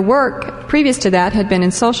and her work previous to that had been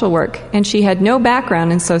in social work, and she had no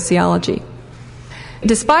background in sociology.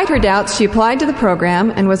 Despite her doubts, she applied to the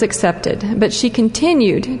program and was accepted, but she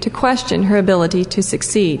continued to question her ability to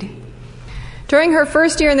succeed. During her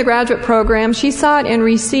first year in the graduate program, she sought and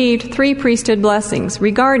received 3 priesthood blessings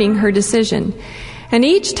regarding her decision, and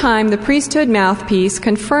each time the priesthood mouthpiece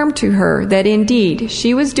confirmed to her that indeed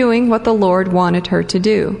she was doing what the Lord wanted her to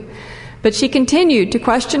do. But she continued to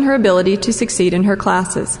question her ability to succeed in her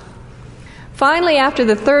classes. Finally, after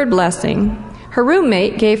the 3rd blessing, her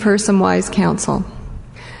roommate gave her some wise counsel.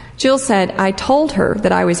 Jill said, "I told her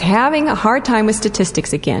that I was having a hard time with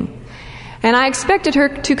statistics again, and I expected her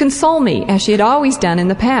to console me as she had always done in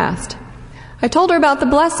the past. I told her about the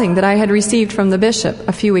blessing that I had received from the bishop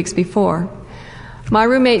a few weeks before. My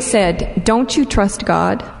roommate said, 'Don't you trust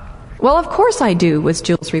God?' 'Well, of course I do,' was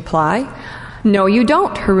Jill's reply. 'No, you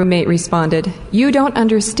don't,' her roommate responded. 'You don't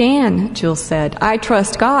understand,' Jill said. 'I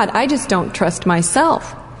trust God, I just don't trust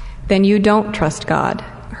myself.' 'Then you don't trust God,'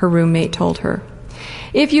 her roommate told her.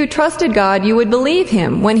 'If you trusted God, you would believe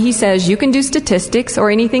Him when He says you can do statistics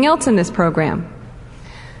or anything else in this program.'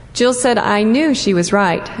 Jill said, 'I knew she was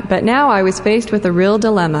right, but now I was faced with a real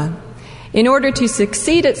dilemma. In order to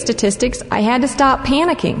succeed at statistics, I had to stop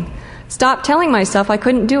panicking, stop telling myself I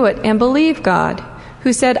couldn't do it, and believe God,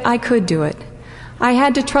 who said I could do it. I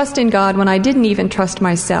had to trust in God when I didn't even trust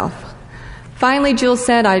myself. Finally, Jill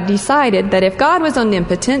said, I decided that if God was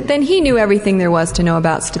omnipotent, then He knew everything there was to know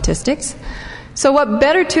about statistics. So what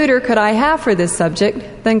better tutor could I have for this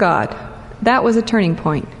subject than God? That was a turning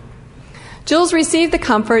point. Jill's received the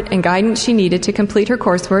comfort and guidance she needed to complete her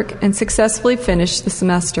coursework and successfully finish the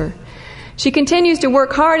semester. She continues to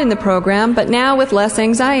work hard in the program, but now with less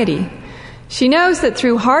anxiety. She knows that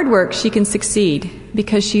through hard work she can succeed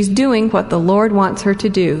because she's doing what the Lord wants her to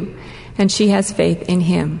do, and she has faith in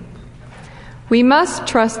Him. We must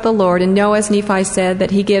trust the Lord and know, as Nephi said,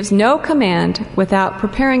 that He gives no command without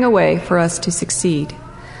preparing a way for us to succeed.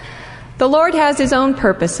 The Lord has His own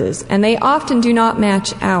purposes, and they often do not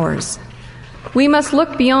match ours. We must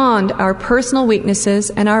look beyond our personal weaknesses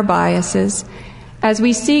and our biases as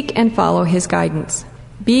we seek and follow His guidance.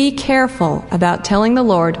 Be careful about telling the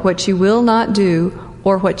Lord what you will not do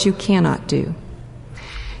or what you cannot do.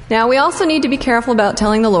 Now, we also need to be careful about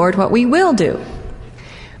telling the Lord what we will do.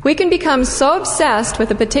 We can become so obsessed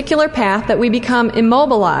with a particular path that we become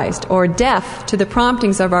immobilized or deaf to the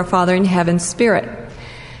promptings of our Father in Heaven's Spirit.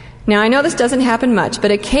 Now, I know this doesn't happen much,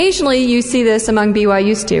 but occasionally you see this among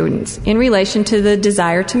BYU students in relation to the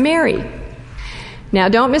desire to marry. Now,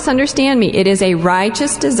 don't misunderstand me. It is a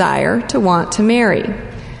righteous desire to want to marry.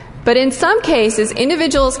 But in some cases,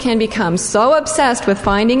 individuals can become so obsessed with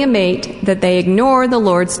finding a mate that they ignore the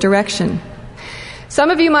Lord's direction. Some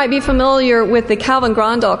of you might be familiar with the Calvin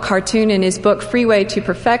Grandal cartoon in his book Freeway to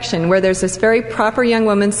Perfection, where there's this very proper young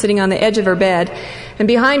woman sitting on the edge of her bed, and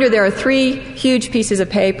behind her there are 3 huge pieces of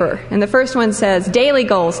paper. And the first one says, daily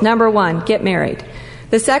goals, number 1, get married.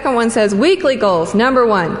 The second one says, weekly goals, number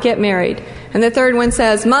 1, get married. And the third one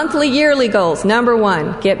says, monthly, yearly goals, number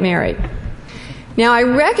 1, get married. Now, I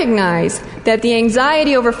recognize that the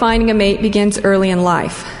anxiety over finding a mate begins early in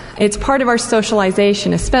life. It's part of our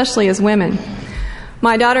socialization, especially as women.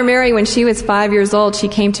 My daughter Mary, when she was 5 years old, she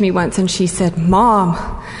came to me once and she said, Mom,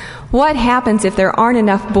 what happens if there aren't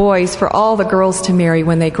enough boys for all the girls to marry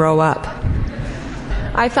when they grow up?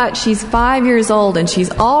 I thought, she's 5 years old and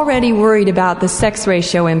she's already worried about the sex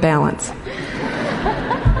ratio imbalance.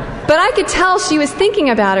 But I could tell she was thinking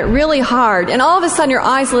about it really hard, and all of a sudden her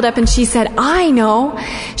eyes lit up and she said, I know.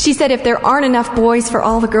 She said, if there aren't enough boys for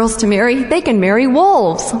all the girls to marry, they can marry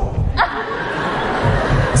wolves.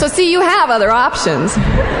 So see, you have other options.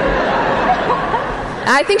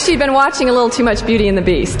 I think she'd been watching a little too much Beauty and the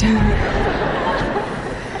Beast.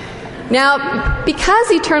 Now,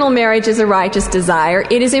 because eternal marriage is a righteous desire,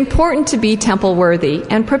 it is important to be temple worthy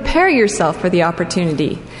and prepare yourself for the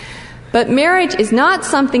opportunity. But marriage is not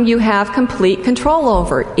something you have complete control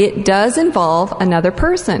over. It does involve another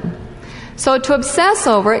person. So to obsess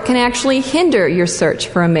over it can actually hinder your search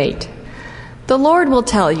for a mate. The Lord will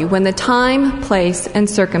tell you when the time, place, and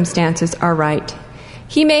circumstances are right.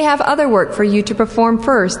 He may have other work for you to perform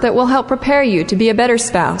first that will help prepare you to be a better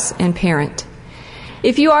spouse and parent.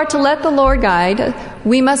 If you are to let the Lord guide,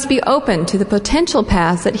 we must be open to the potential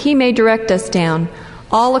paths that He may direct us down,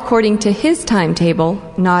 all according to His timetable,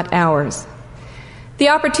 not ours. The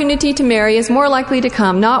opportunity to marry is more likely to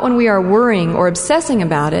come not when we are worrying or obsessing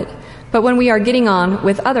about it, but when we are getting on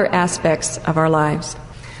with other aspects of our lives.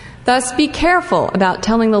 Thus, be careful about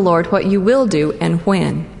telling the Lord what you will do and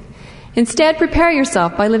when. Instead, prepare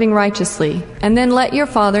yourself by living righteously, and then let your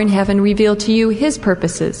Father in heaven reveal to you His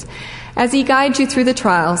purposes as He guides you through the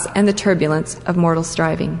trials and the turbulence of mortal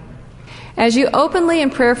striving. As you openly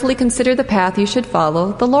and prayerfully consider the path you should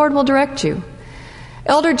follow, the Lord will direct you.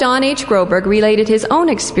 Elder John H. Groberg related his own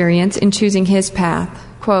experience in choosing his path.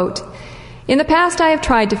 Quote, "In the past, I have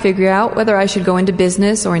tried to figure out whether I should go into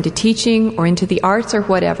business or into teaching or into the arts or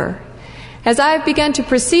whatever. As I have begun to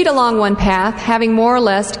proceed along one path, having more or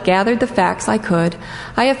less gathered the facts I could,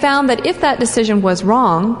 I have found that if that decision was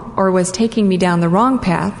wrong or was taking me down the wrong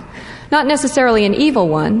path, not necessarily an evil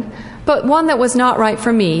one, but one that was not right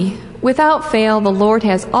for me, without fail, the Lord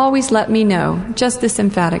has always let me know, just this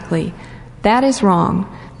emphatically, that is wrong.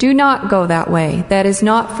 Do not go that way. That is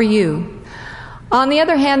not for you. On the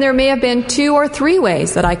other hand, there may have been 2 or 3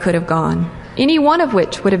 ways that I could have gone, any one of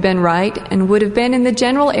which would have been right and would have been in the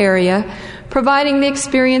general area, providing the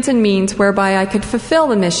experience and means whereby I could fulfill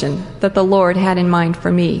the mission that the Lord had in mind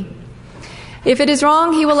for me. If it is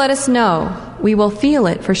wrong, He will let us know. We will feel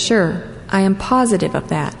it for sure. I am positive of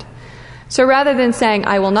that. So rather than saying,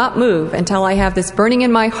 I will not move until I have this burning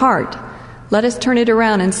in my heart, let us turn it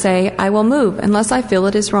around and say, I will move unless I feel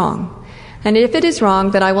it is wrong. And if it is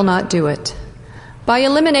wrong, then I will not do it. By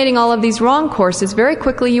eliminating all of these wrong courses, very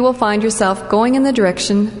quickly you will find yourself going in the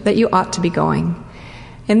direction that you ought to be going.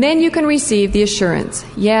 And then you can receive the assurance,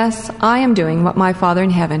 yes, I am doing what my Father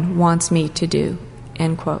in heaven wants me to do.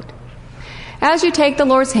 End quote. As you take the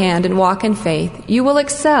Lord's hand and walk in faith, you will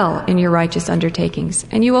excel in your righteous undertakings,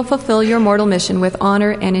 and you will fulfill your mortal mission with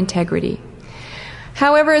honor and integrity.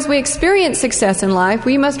 However, as we experience success in life,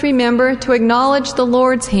 we must remember to acknowledge the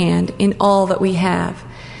Lord's hand in all that we have,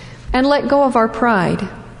 and let go of our pride.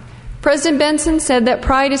 President Benson said that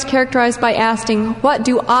pride is characterized by asking, what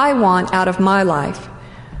do I want out of my life?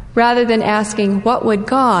 Rather than asking, what would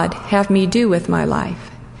God have me do with my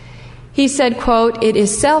life? He said, quote, it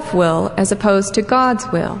is self-will as opposed to God's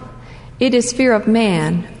will. It is fear of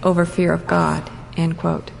man over fear of God, end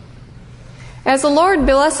quote. As the Lord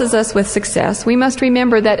blesses us with success, we must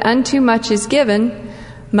remember that unto much is given,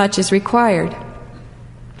 much is required.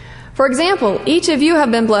 For example, each of you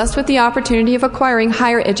have been blessed with the opportunity of acquiring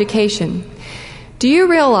higher education. Do you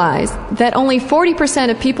realize that only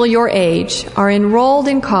 40% of people your age are enrolled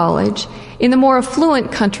in college in the more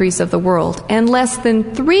affluent countries of the world, and less than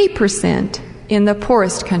 3% in the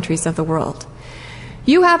poorest countries of the world?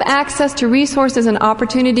 You have access to resources and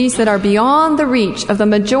opportunities that are beyond the reach of the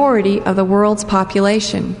majority of the world's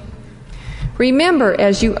population. Remember,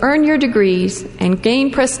 as you earn your degrees and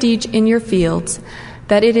gain prestige in your fields,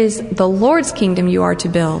 that it is the Lord's kingdom you are to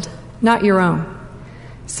build, not your own.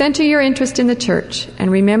 Center your interest in the church and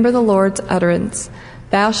remember the Lord's utterance,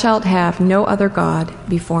 thou shalt have no other God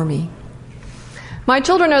before me. My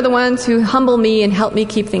children are the ones who humble me and help me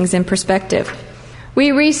keep things in perspective.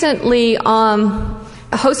 We recently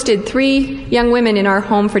hosted 3 young women in our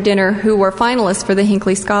home for dinner who were finalists for the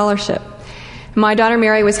Hinckley Scholarship. My daughter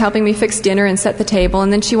Mary was helping me fix dinner and set the table,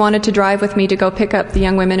 and then she wanted to drive with me to go pick up the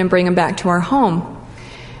young women and bring them back to our home.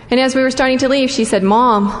 And as we were starting to leave, she said,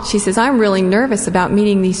 Mom, she says, I'm really nervous about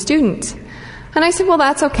meeting these students. And I said, well,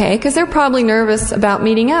 that's okay, because they're probably nervous about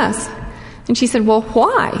meeting us. And she said, well,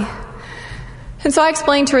 why? And so I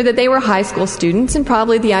explained to her that they were high school students, and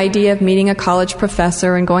probably the idea of meeting a college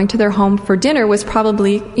professor and going to their home for dinner was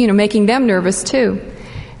probably, making them nervous too.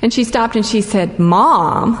 And she stopped and she said,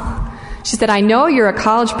 Mom, she said, I know you're a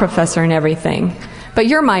college professor and everything, but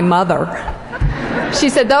you're my mother. She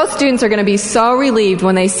said, those students are going to be so relieved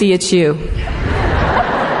when they see it's you.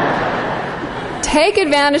 Take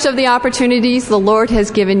advantage of the opportunities the Lord has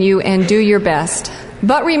given you and do your best.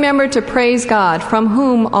 But remember to praise God, from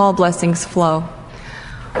whom all blessings flow.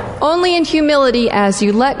 Only in humility, as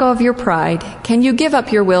you let go of your pride, can you give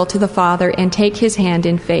up your will to the Father and take His hand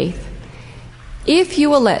in faith. If you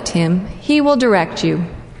will let Him, He will direct you.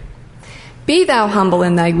 Be thou humble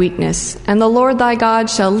in thy weakness, and the Lord thy God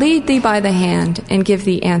shall lead thee by the hand and give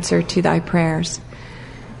thee answer to thy prayers.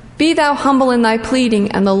 Be thou humble in thy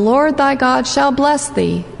pleading, and the Lord thy God shall bless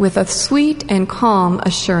thee with a sweet and calm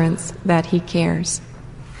assurance that He cares.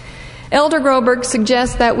 Elder Groberg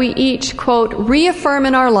suggests that we each, quote, reaffirm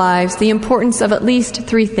in our lives the importance of at least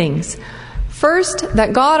 3 things. First,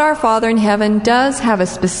 that God our Father in heaven does have a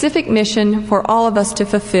specific mission for all of us to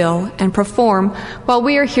fulfill and perform while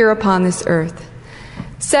we are here upon this earth.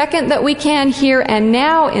 Second, that we can here and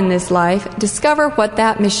now in this life discover what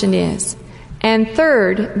that mission is. And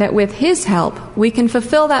third, that with His help we can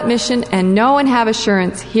fulfill that mission and know and have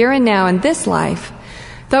assurance here and now in this life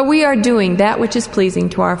that we are doing that which is pleasing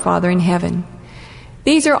to our Father in heaven.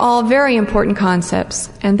 These are all very important concepts,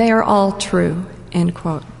 and they are all true, end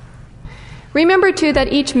quote. Remember, too,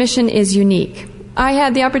 that each mission is unique. I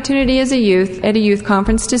had the opportunity as a youth at a youth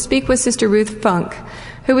conference to speak with Sister Ruth Funk,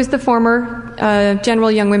 who was the former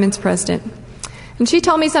General Young Women's President. And she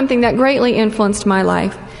told me something that greatly influenced my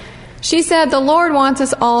life. She said, "The Lord wants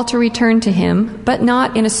us all to return to Him, but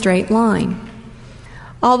not in a straight line.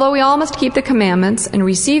 Although we all must keep the commandments and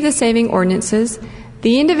receive the saving ordinances,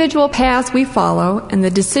 the individual paths we follow and the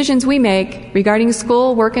decisions we make regarding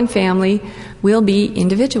school, work, and family will be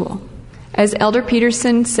individual. As Elder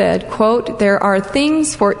Peterson said, quote, 'There are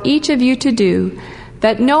things for each of you to do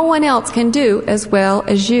that no one else can do as well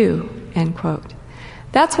as you,' end quote.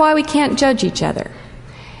 That's why we can't judge each other.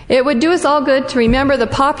 It would do us all good to remember the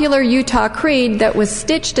popular Utah Creed that was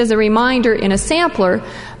stitched as a reminder in a sampler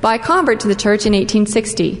by a convert to the church in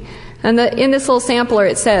 1860. And in this little sampler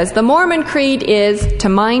it says, "The Mormon Creed is to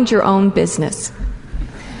mind your own business."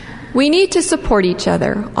 We need to support each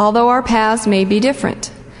other, although our paths may be different.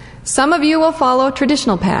 Some of you will follow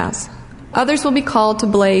traditional paths. Others will be called to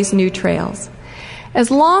blaze new trails.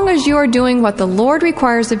 As long as you are doing what the Lord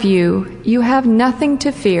requires of you, you have nothing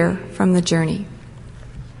to fear from the journey.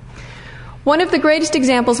 One of the greatest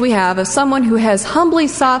examples we have of someone who has humbly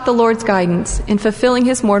sought the Lord's guidance in fulfilling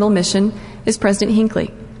his mortal mission is President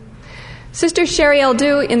Hinckley. Sister Sherry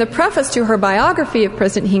Eldew, in the preface to her biography of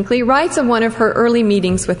President Hinckley, writes of one of her early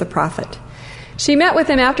meetings with the prophet. She met with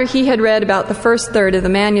him after he had read about the first third of the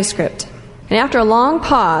manuscript. And after a long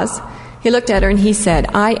pause, he looked at her and he said,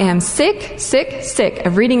 "I am sick, sick, sick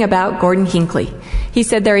of reading about Gordon Hinckley." He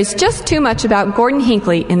said, "There is just too much about Gordon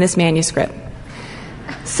Hinckley in this manuscript."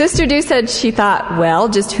 Sister Dew said she thought, "Well,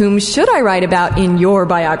 just whom should I write about in your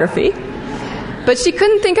biography?" But she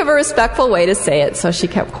couldn't think of a respectful way to say it, so she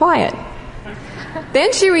kept quiet.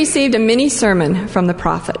 Then she received a mini sermon from the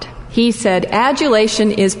prophet. He said,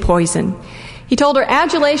 "Adulation is poison." He told her,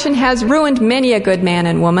 "Adulation has ruined many a good man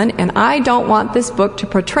and woman, and I don't want this book to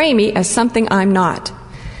portray me as something I'm not."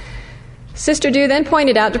 Sister Dew then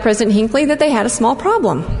pointed out to President Hinckley that they had a small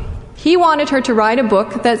problem. He wanted her to write a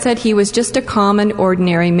book that said he was just a common,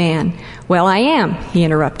 ordinary man. "Well, I am," he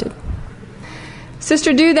interrupted.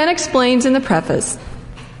 Sister Dew then explains in the preface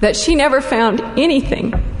that she never found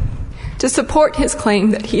anything to support his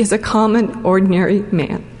claim that he is a common, ordinary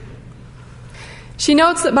man. She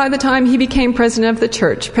notes that by the time he became president of the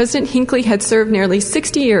church, President Hinckley had served nearly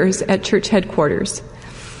 60 years at church headquarters.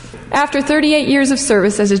 After 38 years of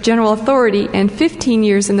service as a general authority and 15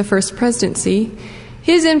 years in the first presidency,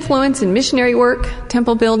 his influence in missionary work,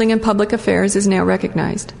 temple building, and public affairs is now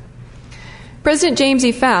recognized. President James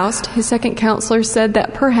E. Faust, his second counselor, said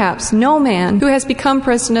that perhaps no man who has become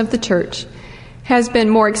president of the church has been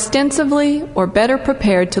more extensively or better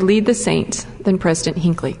prepared to lead the saints than President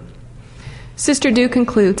Hinckley. Sister Dew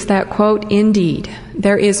concludes that, quote, "Indeed,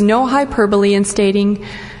 there is no hyperbole in stating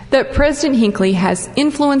that President Hinckley has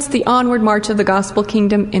influenced the onward march of the gospel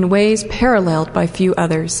kingdom in ways paralleled by few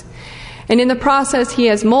others. And in the process, he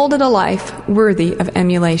has molded a life worthy of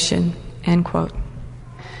emulation," end quote.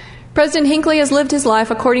 President Hinckley has lived his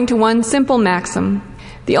life according to one simple maxim: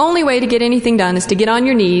 the only way to get anything done is to get on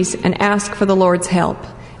your knees and ask for the Lord's help,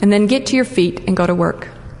 and then get to your feet and go to work.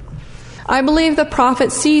 I believe the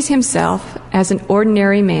prophet sees himself as an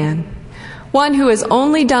ordinary man, one who has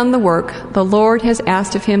only done the work the Lord has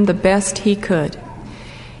asked of him the best he could.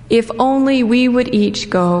 If only we would each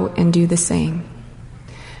go and do the same.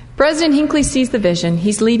 President Hinckley sees the vision.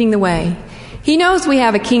 He's leading the way. He knows we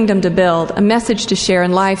have a kingdom to build, a message to share,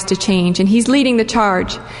 and lives to change, and he's leading the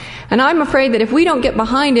charge. And I'm afraid that if we don't get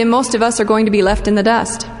behind him, most of us are going to be left in the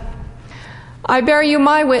dust. I bear you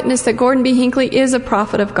my witness that Gordon B. Hinckley is a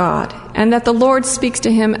prophet of God, and that the Lord speaks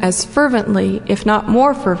to him as fervently, if not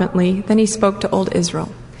more fervently, than he spoke to old Israel.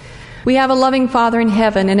 We have a loving Father in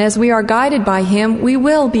heaven, and as we are guided by him, we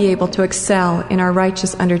will be able to excel in our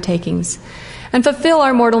righteous undertakings and fulfill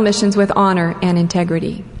our mortal missions with honor and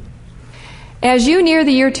integrity. As you near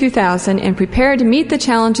the year 2000 and prepare to meet the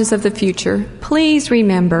challenges of the future, please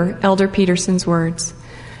remember Elder Peterson's words.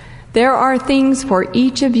 There are things for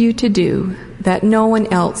each of you to do that no one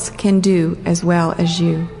else can do as well as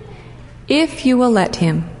you. If you will let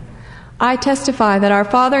him, I testify that our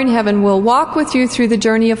Father in heaven will walk with you through the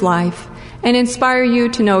journey of life and inspire you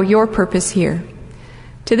to know your purpose here.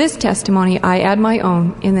 To this testimony, I add my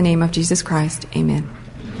own in the name of Jesus Christ. Amen.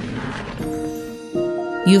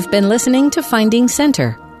 You've been listening to Finding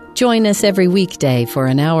Center. Join us every weekday for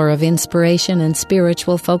an hour of inspiration and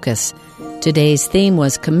spiritual focus. Today's theme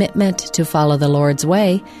was Commitment to Follow the Lord's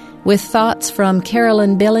Way, with thoughts from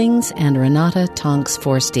Carolyn Billings and Renata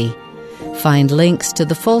Tonks-Forsty. Find links to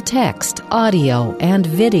the full text, audio, and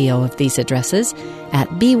video of these addresses at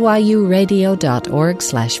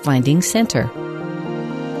byuradio.org/findingcenter.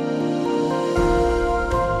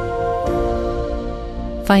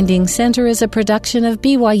 Finding Center is a production of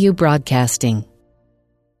BYU Broadcasting.